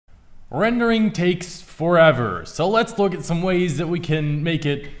Rendering takes forever, so let's look at some ways that we can make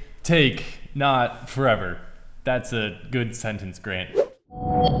it take not forever. That's a good sentence, Grant.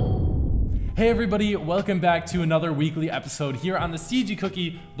 Hey everybody, welcome back to another weekly episode here on the CG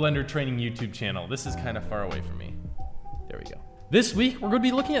Cookie Blender Training YouTube channel. This is kind of far away from me. There we go. This week, we're going to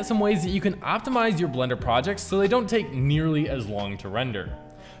be looking at some ways that you can optimize your Blender projects so they don't take nearly as long to render.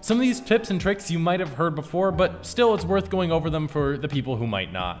 Some of these tips and tricks you might have heard before, but still it's worth going over them for the people who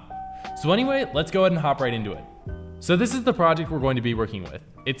might not. So anyway, let's go ahead and hop right into it. So this is the project we're going to be working with.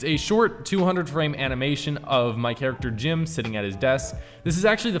 It's a short 200 frame animation of my character Jim sitting at his desk. This is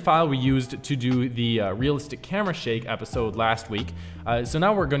actually the file we used to do the realistic camera shake episode last week. So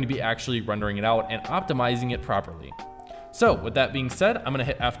now we're going to be actually rendering it out and optimizing it properly. So with that being said, I'm gonna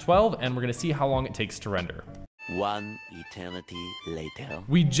hit F12 and we're gonna see how long it takes to render. One eternity later.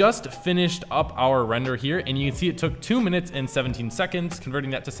 We just finished up our render here, and you can see it took 2 minutes and 17 seconds. Converting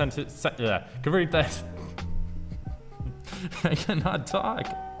that to I cannot talk.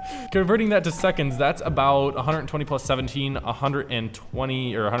 Converting that to seconds, that's about 120 plus 17,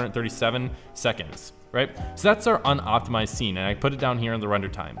 120 or 137 seconds, right? So that's our unoptimized scene, and I put it down here in the render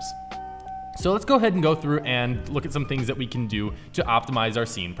times. So let's go ahead and go through and look at some things that we can do to optimize our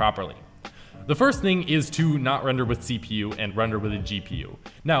scene properly. The first thing is to not render with CPU and render with a GPU.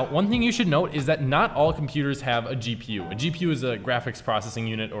 Now, one thing you should note is that not all computers have a GPU. A GPU is a graphics processing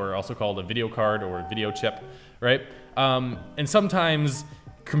unit, or also called a video card or video chip, right? And sometimes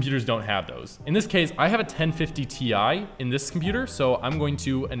computers don't have those. In this case, I have a 1050 Ti in this computer, so I'm going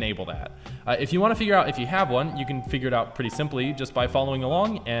to enable that. If you want to figure out if you have one, you can figure it out pretty simply just by following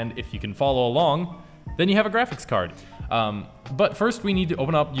along, and if you can follow along, then you have a graphics card. But first we need to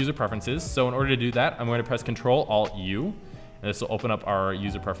open up user preferences. So in order to do that, I'm going to press Ctrl-Alt-U, and this will open up our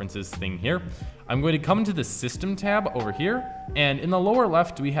user preferences thing here. I'm going to come into the System tab over here, and in the lower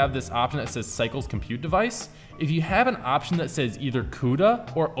left we have this option that says Cycles Compute Device. If you have an option that says either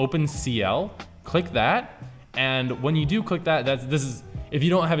CUDA or OpenCL, click that, and when you do click that, if you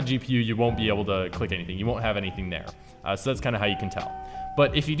don't have a GPU, you won't be able to click anything. You won't have anything there. So that's kind of how you can tell.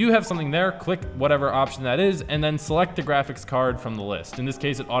 But if you do have something there, click whatever option that is, and then select the graphics card from the list. In this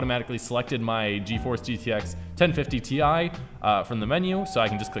case, it automatically selected my GeForce GTX 1050 Ti from the menu, so I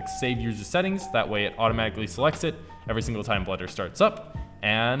can just click Save User Settings. That way it automatically selects it every single time Blender starts up,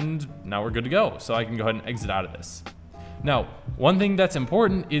 and now we're good to go. So I can go ahead and exit out of this. Now, one thing that's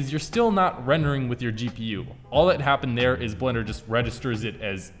important is you're still not rendering with your GPU. All that happened there is Blender just registers it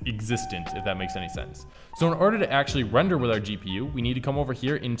as existent, if that makes any sense. So in order to actually render with our GPU, we need to come over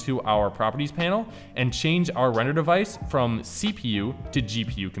here into our properties panel and change our render device from CPU to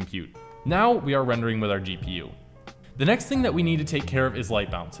GPU compute. Now we are rendering with our GPU. The next thing that we need to take care of is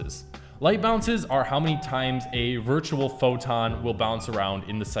light bounces. Light bounces are how many times a virtual photon will bounce around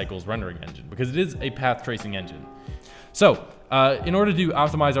in the Cycles rendering engine, because it is a path tracing engine. So, in order to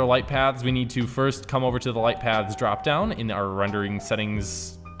optimize our light paths, we need to first come over to the light paths dropdown in our rendering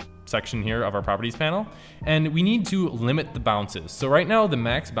settings section here of our properties panel, and we need to limit the bounces. So right now the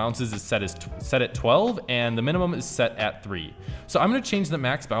max bounces is set at 12 and the minimum is set at 3. So I'm going to change the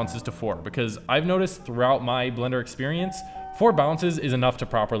max bounces to 4 because I've noticed throughout my Blender experience, 4 bounces is enough to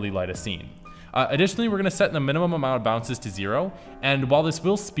properly light a scene. Additionally, we're going to set the minimum amount of bounces to 0, and while this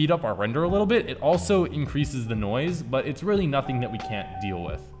will speed up our render a little bit, it also increases the noise, but it's really nothing that we can't deal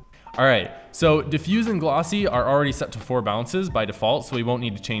with. Alright, so diffuse and glossy are already set to 4 bounces by default, so we won't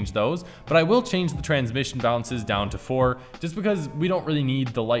need to change those, but I will change the transmission bounces down to 4, just because we don't really need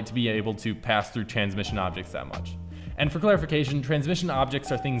the light to be able to pass through transmission objects that much. And for clarification, transmission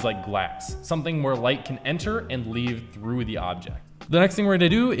objects are things like glass, something where light can enter and leave through the object. The next thing we're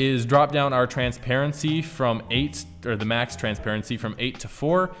going to do is drop down our transparency from 8, or the max transparency from 8 to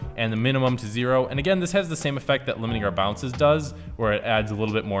 4, and the minimum to 0. And again, this has the same effect that limiting our bounces does, where it adds a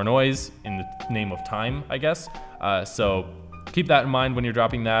little bit more noise in the name of time, I guess. So keep that in mind when you're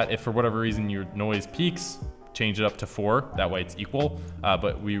dropping that. If for whatever reason your noise peaks, change it up to 4. That way it's equal,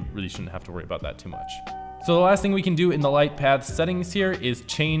 but we really shouldn't have to worry about that too much. So the last thing we can do in the light path settings here is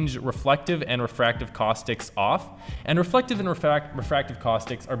change reflective and refractive caustics off. And reflective and refractive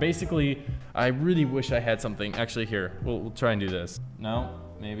caustics are basically, I really wish I had something. Actually here, we'll try and do this. No,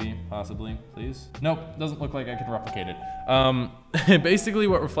 maybe, possibly, please. Nope, doesn't look like I can replicate it. Basically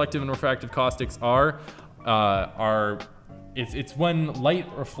what reflective and refractive caustics are It's when light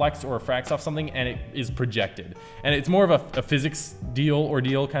reflects or refracts off something and it is projected. And it's more of a physics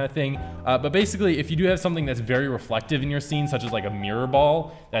ordeal kind of thing. But basically, if you do have something that's very reflective in your scene, such as like a mirror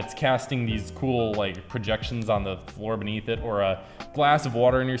ball that's casting these cool like projections on the floor beneath it, or a glass of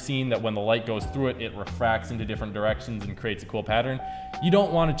water in your scene that when the light goes through it, it refracts into different directions and creates a cool pattern, you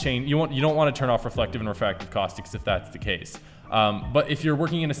don't want to change, you don't want to turn off reflective and refractive caustics if that's the case. But if you're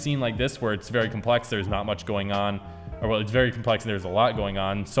working in a scene like this where it's very complex, there's not much going on, or well, it's very complex and there's a lot going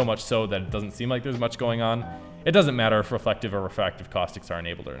on, so much so that it doesn't seem like there's much going on, it doesn't matter if reflective or refractive caustics are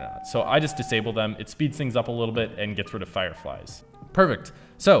enabled or not. So I just disable them. It speeds things up a little bit and gets rid of fireflies. Perfect.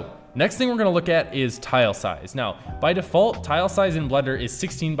 So next thing we're going to look at is tile size. Now, by default, tile size in Blender is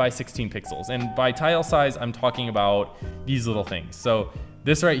 16 by 16 pixels. And by tile size, I'm talking about these little things. So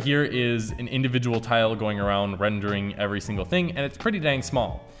this right here is an individual tile going around rendering every single thing, and it's pretty dang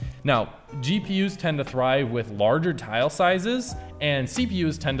small. Now, GPUs tend to thrive with larger tile sizes, and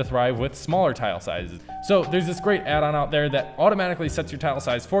CPUs tend to thrive with smaller tile sizes. So there's this great add-on out there that automatically sets your tile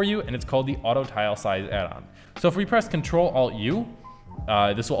size for you, and it's called the Auto Tile Size add-on. So if we press Ctrl-Alt-U,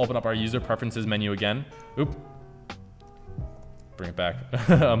 this will open up our user preferences menu again. Oop. Bring it back.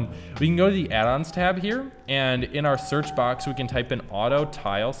 We can go to the add-ons tab here, and in our search box we can type in auto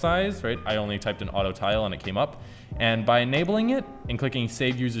tile size, right? I only typed in auto tile and it came up. And by enabling it and clicking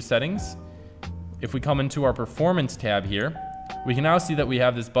save user settings, if we come into our performance tab here, we can now see that we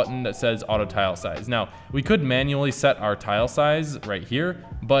have this button that says auto tile size. Now, we could manually set our tile size right here,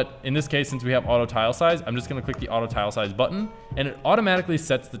 but in this case, since we have auto tile size, I'm just gonna click the auto tile size button, and it automatically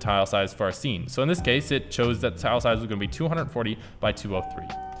sets the tile size for our scene. So in this case, it chose that the tile size was gonna be 240 by 203.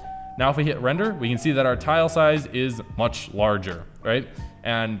 Now, if we hit render, we can see that our tile size is much larger, right?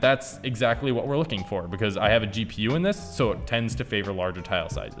 And that's exactly what we're looking for, because I have a GPU in this, so it tends to favor larger tile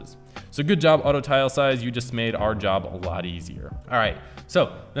sizes. So good job, auto tile size. You just made our job a lot easier. All right,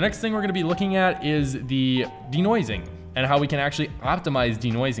 so the next thing we're gonna be looking at is the denoising and how we can actually optimize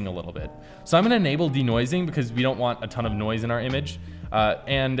denoising a little bit. So I'm gonna enable denoising because we don't want a ton of noise in our image.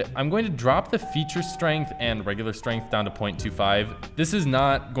 And I'm going to drop the feature strength and regular strength down to 0.25. This is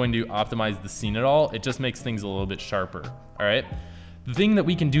not going to optimize the scene at all. It just makes things a little bit sharper, all right? The thing that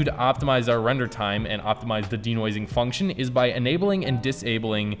we can do to optimize our render time and optimize the denoising function is by enabling and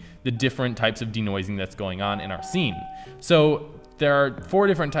disabling the different types of denoising that's going on in our scene. So there are 4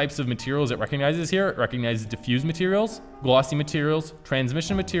 different types of materials it recognizes here. It recognizes diffuse materials, glossy materials,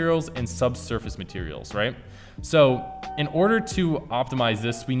 transmission materials, and subsurface materials, right? So in order to optimize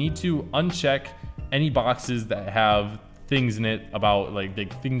this, we need to uncheck any boxes that have things in it about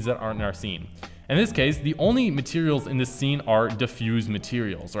like things that aren't in our scene. In this case, the only materials in this scene are diffuse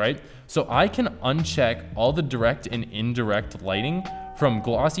materials, right? So I can uncheck all the direct and indirect lighting from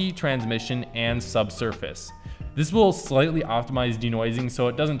glossy, transmission, and subsurface. This will slightly optimize denoising so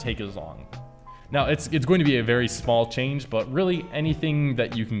it doesn't take as long. Now, it's going to be a very small change, but really anything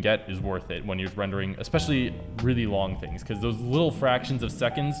that you can get is worth it when you're rendering, especially really long things, because those little fractions of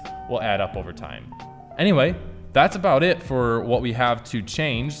seconds will add up over time. Anyway, that's about it for what we have to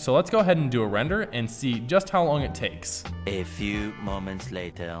change. So let's go ahead and do a render and see just how long it takes. A few moments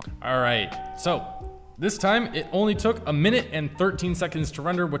later. All right, so this time it only took 1 minute and 13 seconds to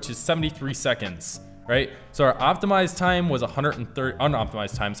render, which is 73 seconds, right? So our optimized time was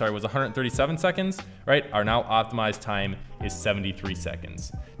unoptimized time, sorry, was 137 seconds, right? Our now optimized time is 73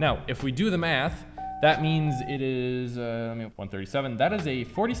 seconds. Now, if we do the math, that means it is 137. That is a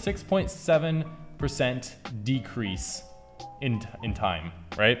 46.7% decrease in time,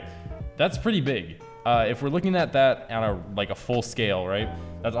 right? That's pretty big. If we're looking at that on a full scale, right?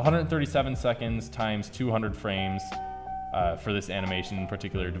 That's 137 seconds times 200 frames for this animation in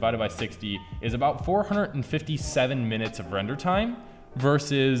particular, divided by 60 is about 457 minutes of render time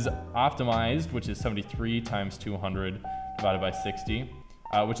versus optimized, which is 73 times 200 divided by 60,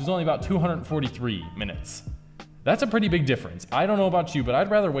 which is only about 243 minutes. That's a pretty big difference. I don't know about you, but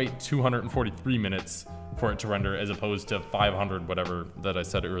I'd rather wait 243 minutes for it to render as opposed to 500 whatever that I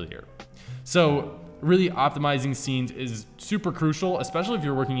said earlier. So really optimizing scenes is super crucial, especially if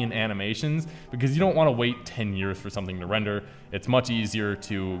you're working in animations, because you don't want to wait 10 years for something to render. It's much easier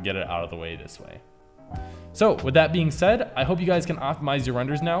to get it out of the way this way. So with that being said, I hope you guys can optimize your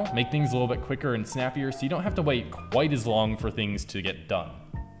renders now, make things a little bit quicker and snappier so you don't have to wait quite as long for things to get done.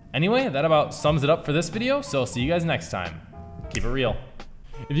 Anyway, that about sums it up for this video, so I'll see you guys next time. Keep it real.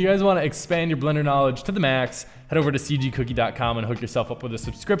 If you guys want to expand your Blender knowledge to the max, head over to cgcookie.com and hook yourself up with a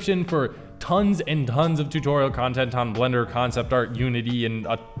subscription for tons and tons of tutorial content on Blender, concept art, Unity, and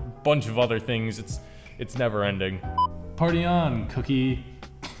a bunch of other things. It's never ending. Party on, Cookie.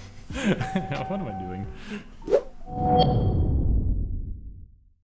 What am I doing? it.